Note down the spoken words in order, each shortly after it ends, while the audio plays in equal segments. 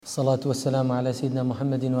الصلاة والسلام على سيدنا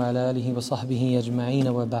محمد وعلى آله وصحبه أجمعين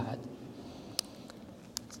وبعد.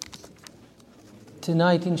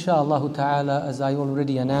 Tonight, inshallah ta'ala, as I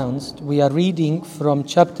already announced, we are reading from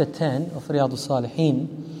chapter 10 of Riyadh al-Salihin,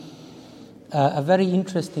 a very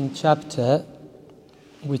interesting chapter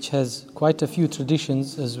which has quite a few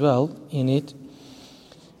traditions as well in it,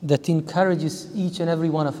 that encourages each and every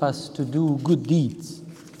one of us to do good deeds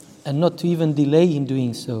and not to even delay in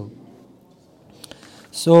doing so.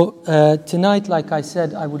 So tonight, like I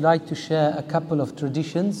said, I would like to share a couple of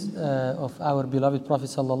traditions of our beloved Prophet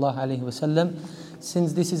sallallahu alaihi wasallam.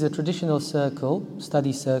 Since this is a traditional circle,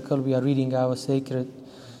 study circle, we are reading our sacred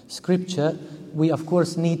scripture, we of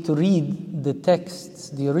course need to read the texts,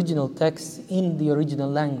 the original texts in the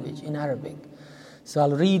original language, in Arabic. So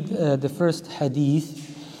I'll read the first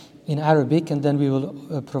hadith in Arabic, and then we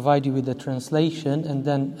will provide you with a translation and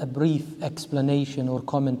then a brief explanation or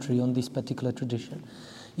commentary on this particular tradition.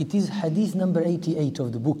 It is hadith number 88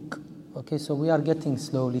 of the book. Okay, so we are getting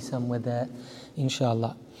slowly somewhere there,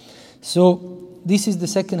 inshallah. So this is the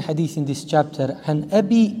second hadith in this chapter. And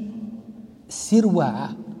Abi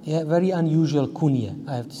Sirwa'a, very unusual kunya,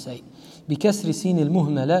 I have to say. بكسر سين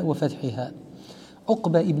المهملة وفتحها.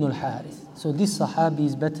 Uqba ibn al-Harith. So this Sahabi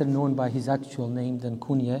is better known by his actual name than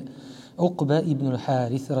kunya. Uqba ibn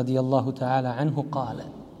al-Harith رضي الله تعالى عنه قال: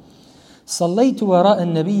 صليت وراء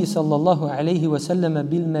النبي صلى الله عليه وسلم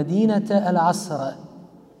بالمدينة العصر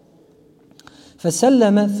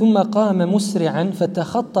فسلم ثم قام مسرعا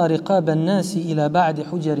فتخطى رقاب الناس إلى بعد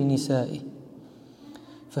حجر نسائه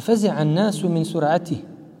ففزع الناس من سرعته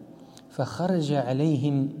فخرج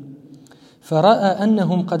عليهم فرأى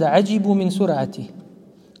أنهم قد عجبوا من سرعته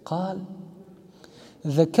قال: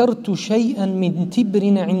 ذكرت شيئا من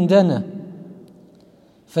تبر عندنا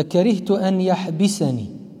فكرهت أن يحبسني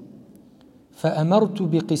فأمرت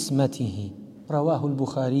بقسمته. رواه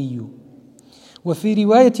البخاري. وفي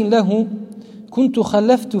رواية له: كنت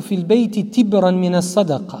خلفت في البيت تبرا من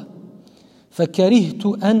الصدقة فكرهت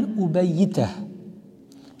أن أبيته.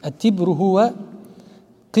 التبر هو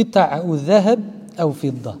قطع الذهب أو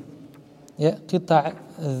فضة. قطع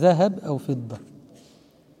الذهب أو فضة.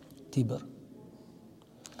 تبر.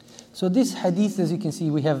 So this hadith, as you can see,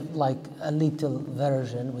 we have like a little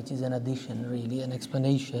version, which is an addition, really, an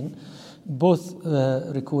explanation, both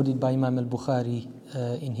recorded by Imam al-Bukhari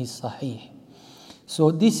in his Sahih. So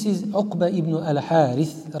this is Uqba ibn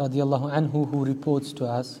al-Harith radiallahu anhu who reports to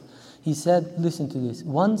us. He said, listen to this.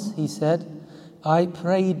 Once he said, I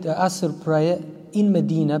prayed the Asr prayer in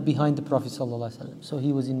Medina behind the Prophet sallallahu alaihi wasallam. So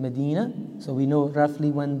he was in Medina. So we know roughly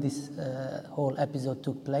when this whole episode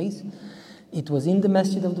took place. It was in the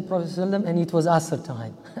masjid of the Prophet ﷺ, and it was Asr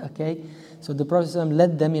time. Okay, so the Prophet ﷺ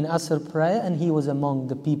led them in Asr prayer, and he was among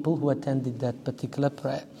the people who attended that particular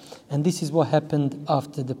prayer. And this is what happened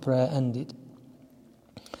after the prayer ended.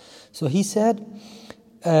 So he said,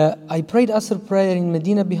 I prayed Asr prayer in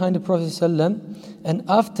Medina behind the Prophet ﷺ, and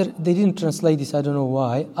after, they didn't translate this, I don't know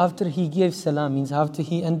why, after he gave salam, means after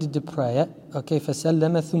he ended the prayer, okay,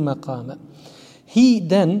 فَسَلَّمَ ثُمَّ قَامَ. He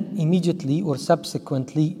then immediately or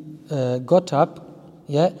subsequently got up,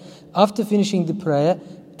 after finishing the prayer,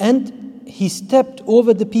 and he stepped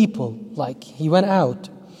over the people, like he went out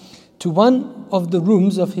to one of the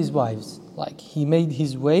rooms of his wives, like he made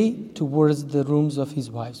his way towards the rooms of his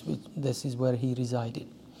wives, which this is where he resided.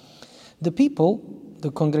 The people, the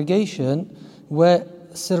congregation, were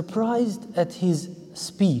surprised at his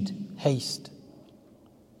speed, haste.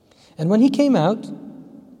 And when he came out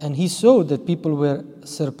and he saw that people were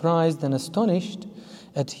surprised and astonished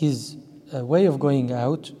at his way of going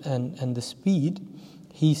out and the speed,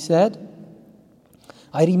 he said,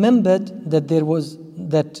 I remembered that there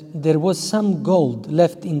was some gold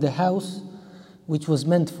left in the house which was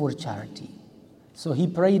meant for charity. So he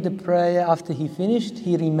prayed the prayer. After he finished,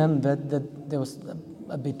 he remembered that there was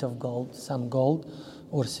a bit of gold, some gold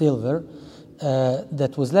or silver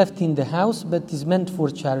that was left in the house but is meant for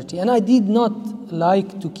charity. And I did not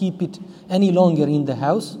like to keep it any longer in the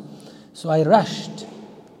house, so I rushed.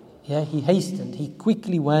 He hastened. He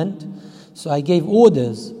quickly went. So I gave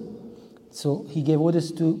orders. So he gave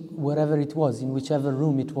orders to wherever it was, in whichever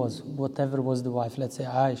room it was, whatever was the wife, let's say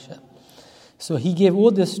Aisha. So he gave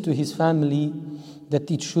orders to his family that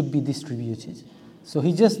it should be distributed. So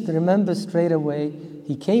he just remembered straight away.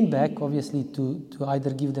 He came back, obviously, to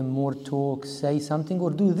either give them more talk, say something,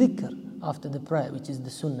 or do dhikr after the prayer, which is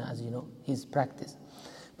the sunnah, as you know, his practice.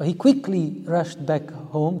 But he quickly rushed back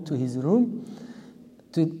home to his room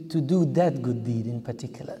to do that good deed in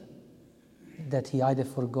particular. that he either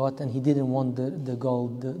forgot and he didn't want the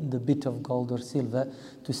gold, the bit of gold or silver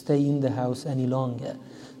to stay in the house any longer.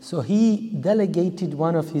 So he delegated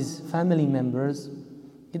one of his family members.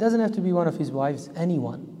 It doesn't have to be one of his wives,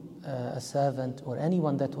 anyone, a servant or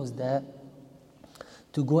anyone that was there,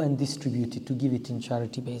 to go and distribute it, to give it in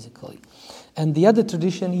charity basically. And the other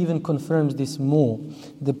tradition even confirms this more.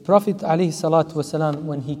 The Prophet ﷺ,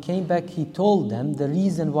 when he came back, he told them the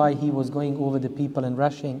reason why he was going over the people and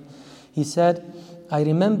rushing. He said, I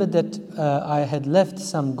remember that I had left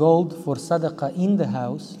some gold for sadaqah in the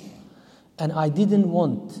house, and I didn't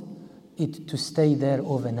want it to stay there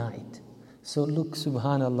overnight. So look,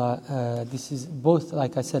 subhanallah, this is both,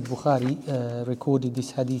 like I said, Bukhari recorded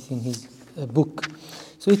this hadith in his book.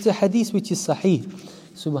 So it's a hadith which is sahih,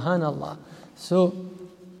 subhanallah. So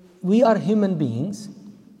we are human beings.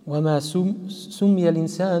 وَمَا سُمِّيَ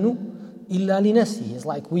الْإِنسَانُ إِلَّا لِنَفْسِهِ. It's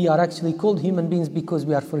like we are actually called human beings because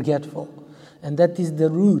we are forgetful. And that is the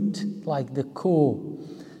root, like the core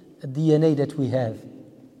DNA that we have.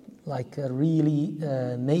 Like a really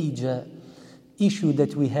major issue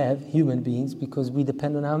that we have, human beings, because we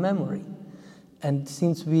depend on our memory. And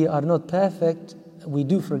since we are not perfect, we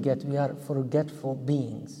do forget. We are forgetful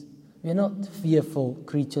beings. We are not fearful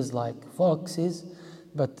creatures like foxes,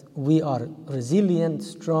 but we are resilient,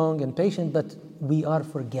 strong, and patient, but we are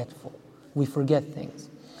forgetful. We forget things.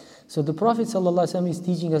 So the Prophet ﷺ is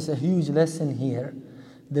teaching us a huge lesson here.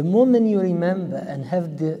 The moment you remember and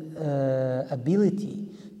have the ability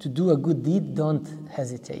to do a good deed, don't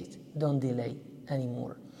hesitate, don't delay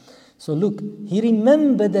anymore. So look, he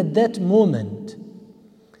remembered at that moment,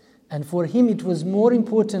 and for him it was more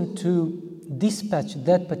important to dispatch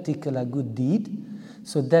that particular good deed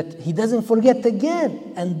so that he doesn't forget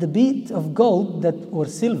again. And the bit of gold that or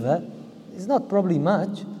silver is not probably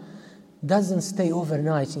much, doesn't stay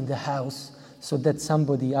overnight in the house so that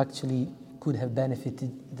somebody actually could have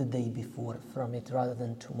benefited the day before from it rather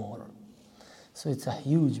than tomorrow. So it's a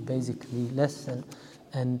huge, basically, lesson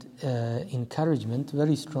and encouragement,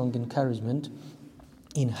 very strong encouragement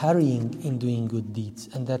in hurrying in doing good deeds.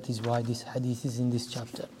 And that is why this hadith is in this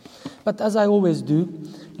chapter. But as I always do,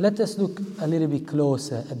 let us look a little bit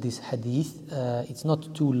closer at this hadith. It's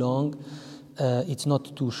not too long. It's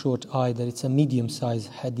not too short either. It's a medium-sized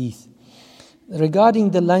hadith.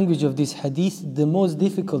 Regarding the language of this hadith, the most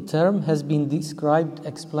difficult term has been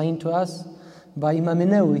explained to us by Imam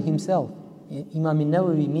Nawawi himself. Imam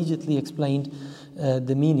Nawawi immediately explained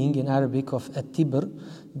the meaning in Arabic of at-tibr,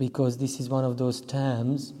 because this is one of those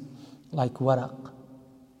terms like waraq,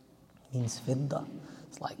 means fidda.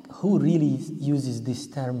 It's like, who really uses this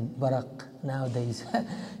term waraq nowadays?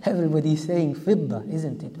 Everybody is saying fidda,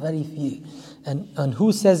 isn't it? Very few. And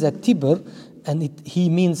who says at-tibr, and he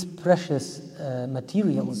means precious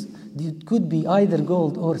materials. It could be either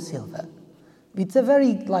gold or silver. It's a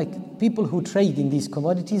very, like, people who trade in these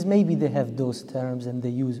commodities, maybe they have those terms and they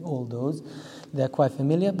use all those. They're quite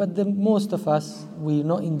familiar, but most of us, we're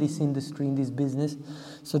not in this industry, in this business,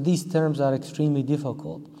 so these terms are extremely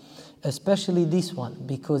difficult. Especially this one,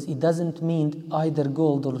 because it doesn't mean either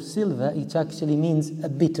gold or silver, it actually means a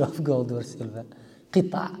bit of gold or silver.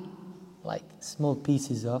 Qita, like small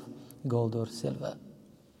pieces of gold or silver.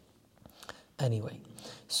 Anyway,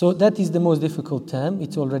 so that is the most difficult term.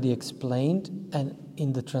 It's already explained, and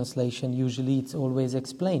in the translation usually it's always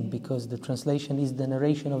explained, because the translation is the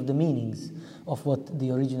narration of the meanings of what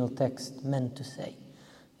the original text meant to say.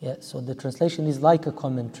 Yeah, so the translation is like a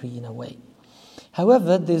commentary in a way.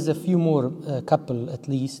 However, there's a few more, couple at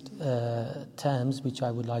least, terms which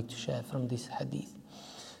I would like to share from this hadith.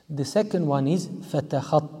 The second one is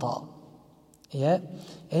فَتَخَطَّى. Yeah,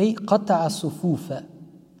 أي قطع الصفوف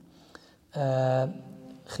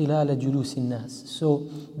خلال جلوس الناس. So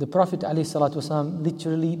the Prophet ﷺ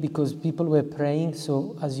literally, because people were praying,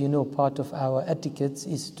 so as you know, part of our etiquette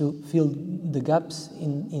is to fill the gaps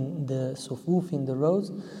in the sufuf, in the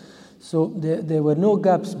rows. So there were no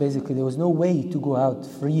gaps, basically. There was no way to go out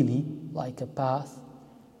freely, like a path.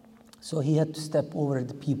 So he had to step over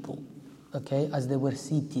the people, okay, as they were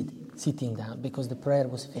sitting down, because the prayer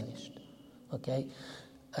was finished. Okay.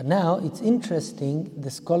 Now it's interesting.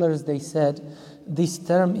 The scholars, they said this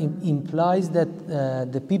term implies that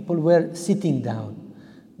the people were sitting down.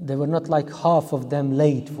 They were not like half of them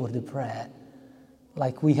late for the prayer,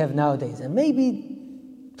 like we have nowadays. And maybe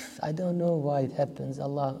I don't know why it happens.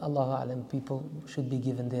 Allahu A'lam. People should be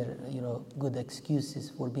given their good excuses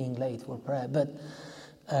for being late for prayer. But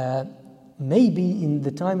maybe in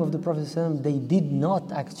the time of the Prophet ﷺ, they did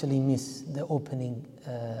not actually miss the opening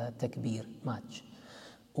takbir much,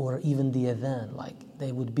 or even the adhan. Like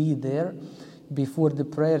they would be there before the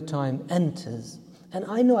prayer time enters, And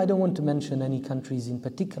I know I don't want to mention any countries in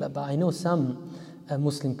particular, but I know some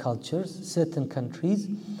Muslim cultures, certain countries,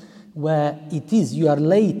 where it is, you are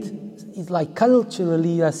late. It's like culturally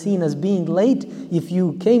you are seen as being late if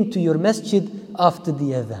you came to your masjid after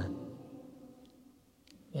the adhan.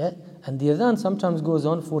 Yeah? And the adhan sometimes goes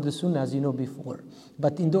on for the sunnah, as you know before.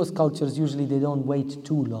 But in those cultures, usually they don't wait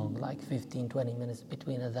too long, like 15, 20 minutes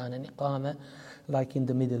between adhan and iqamah, like in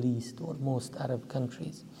the Middle East or most Arab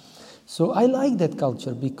countries. So I like that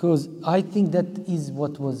culture because I think that is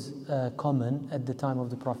what was common at the time of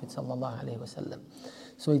the Prophet ﷺ.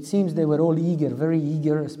 So it seems they were all eager, very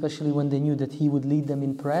eager, especially when they knew that he would lead them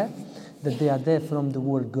in prayer, that they are there from the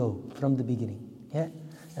word go, from the beginning. Yeah?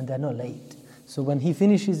 And they're not late. So when he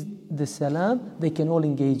finishes the salam, they can all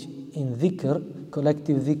engage in dhikr,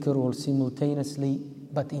 collective dhikr, or simultaneously,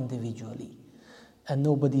 but individually. And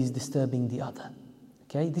nobody is disturbing the other.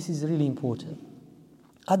 Okay, this is really important.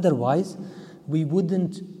 Otherwise, we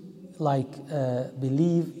wouldn't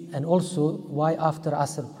believe. And also, why after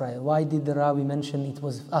Asr prayer? Why did the Rawi mention it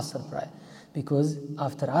was Asr prayer? Because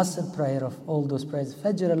after Asr prayer of all those prayers,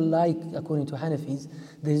 Fajr, according to Hanafis,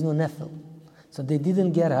 there is no nafil. So they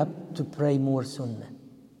didn't get up to pray more sunnah,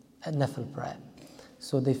 a nafil prayer.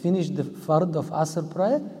 So they finished the fard of Asr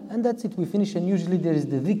prayer, and that's it. We finish, and usually there is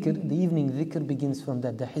the dhikr. The evening dhikr begins from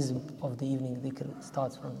that. The hizb of the evening dhikr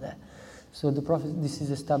starts from there. So the Prophet, this is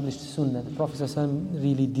established sunnah. The Prophet ﷺ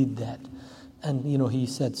really did that. And he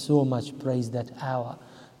said so much praise that hour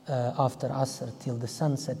after Asr till the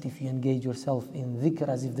sunset. If you engage yourself in dhikr,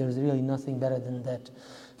 as if there's really nothing better than that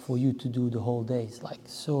for you to do the whole day. It's like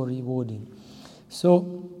so rewarding.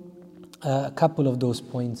 So a couple of those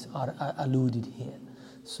points are alluded here.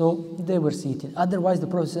 So they were seated. Otherwise, the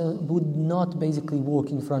Prophet would not basically walk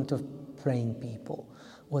in front of praying people,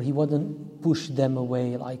 or he wouldn't push them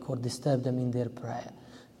away or disturb them in their prayer.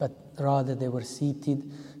 But rather they were seated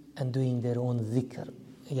and doing their own dhikr,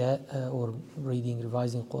 or reading,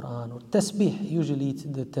 revising Quran, or tasbih. Usually it's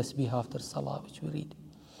the tasbih after salah which we read.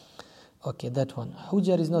 Okay, that one.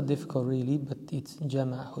 Hujra is not difficult really, but it's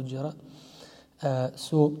jama' hujra.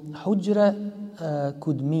 So hujra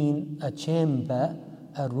could mean a chamber,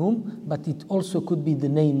 a room, but it also could be the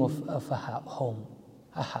name of a home,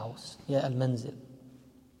 a house, al-manzil.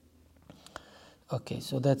 Okay,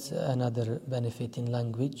 so that's another benefit in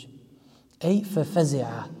language.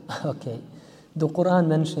 فَفَزِعَ. Okay, the Quran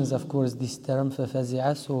mentions, of course, this term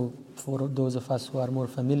فَفَزِعَ. So for those of us who are more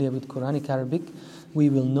familiar with Quranic Arabic, we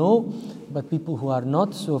will know, but people who are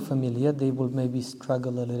not so familiar, they will maybe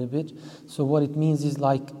struggle a little bit. So what it means is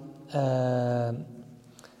like خَافَ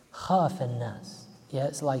النَّاسِ. Yeah,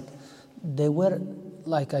 it's like they were,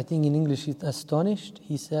 I think in English it's astonished,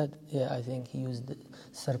 he said. Yeah, I think he used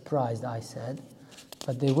surprised, I said.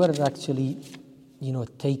 But they were actually,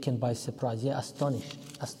 taken by surprise. Yeah,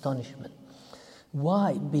 astonishment.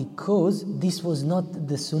 Why? Because this was not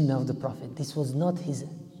the sunnah of the Prophet. This was not his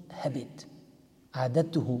habit.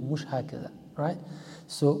 عادته مش هكذا, right?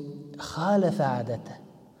 So خالف عادته.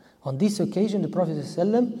 On this occasion, the Prophet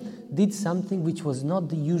ﷺ did something which was not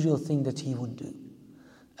the usual thing that he would do.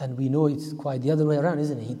 And we know it's quite the other way around,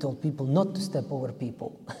 isn't it? He told people not to step over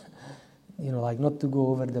people. Not to go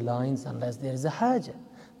over the lines unless there is a haja.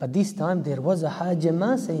 But this time there was a haja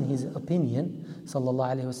masa in his opinion,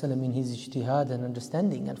 sallallahu alayhi wasallam, in his ijtihad and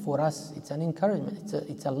understanding. And for us, it's an encouragement.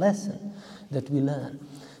 It's a lesson that we learn.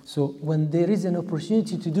 So when there is an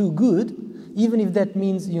opportunity to do good, even if that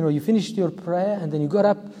means, you finished your prayer and then you got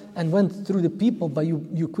up and went through the people, but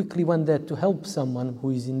you quickly went there to help someone who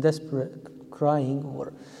is in desperate crying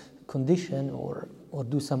or condition, or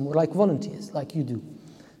do some, like volunteers, like you do.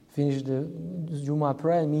 Finish the Jummah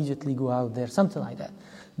prayer, immediately go out there, something like that.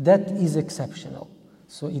 That is exceptional.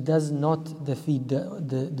 So it does not defeat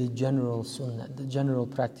the general sunnah, the general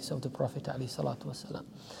practice of the Prophet ﷺ.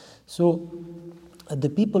 So the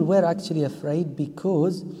people were actually afraid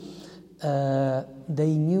because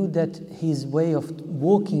they knew that his way of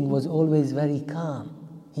walking was always very calm.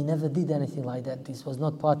 He never did anything like that. This was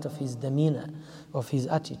not part of his demeanor, of his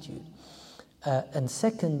attitude. And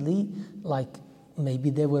secondly, maybe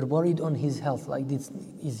they were worried on his health,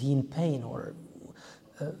 is he in pain, or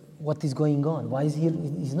what is going on? Why is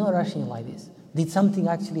he's not rushing like this? Did something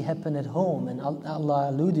actually happen at home and Allah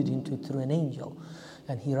alluded into it through an angel,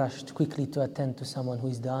 and he rushed quickly to attend to someone who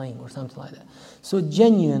is dying or something like that? So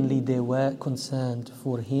genuinely they were concerned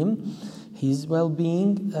for him, his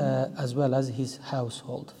well-being, as well as his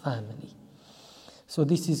household, family. So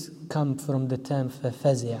this is come from the term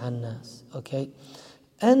فَفَزِعَ النَّاسِ. Okay?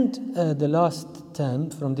 And the last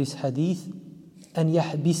term from this hadith, أن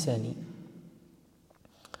يحبسني,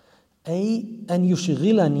 أي أن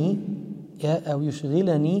يشغلني أو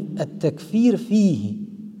يشغلني التكفير فيه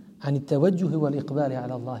عن التوجه والإقبال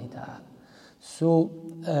على الله تعالى. So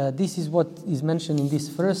this is what is mentioned in this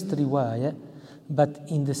first riwayah, but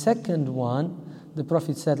in the second one, the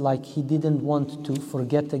Prophet said like he didn't want to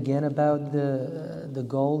forget again about the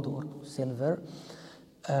gold or silver,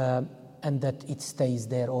 and that it stays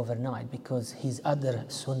there overnight, because his other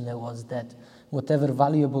sunnah was that whatever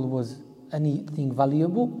valuable was, anything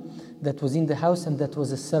valuable that was in the house and that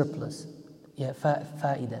was a surplus,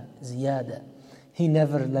 faida, ziyada, he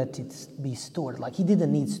never let it be stored. Like he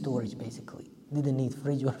didn't need storage basically. Didn't need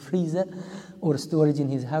fridge or freezer or storage in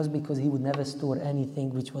his house, because he would never store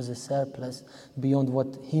anything which was a surplus beyond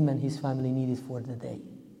what him and his family needed for the day.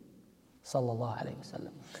 Sallallahu alayhi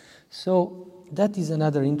wasallam. So that is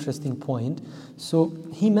another interesting point. So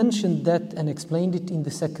he mentioned that and explained it in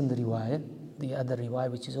the second riwayah, the other riwayah,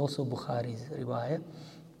 which is also Bukhari's riwayah,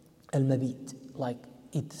 al-mabit, like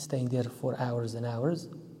it staying there for hours and hours,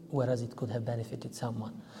 whereas it could have benefited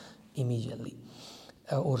someone immediately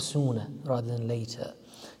or sooner rather than later.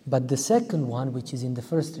 But the second one, which is in the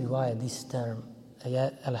first riwayah, this term,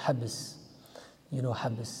 al-habs,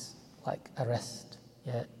 habs, like arrest,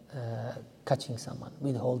 catching someone,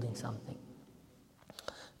 withholding something,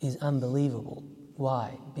 is unbelievable.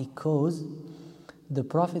 Why? Because the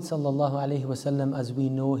Prophet ﷺ, as we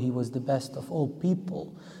know, he was the best of all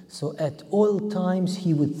people. So at all times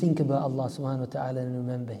he would think about Allah subhanahu wa ta'ala and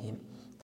remember him.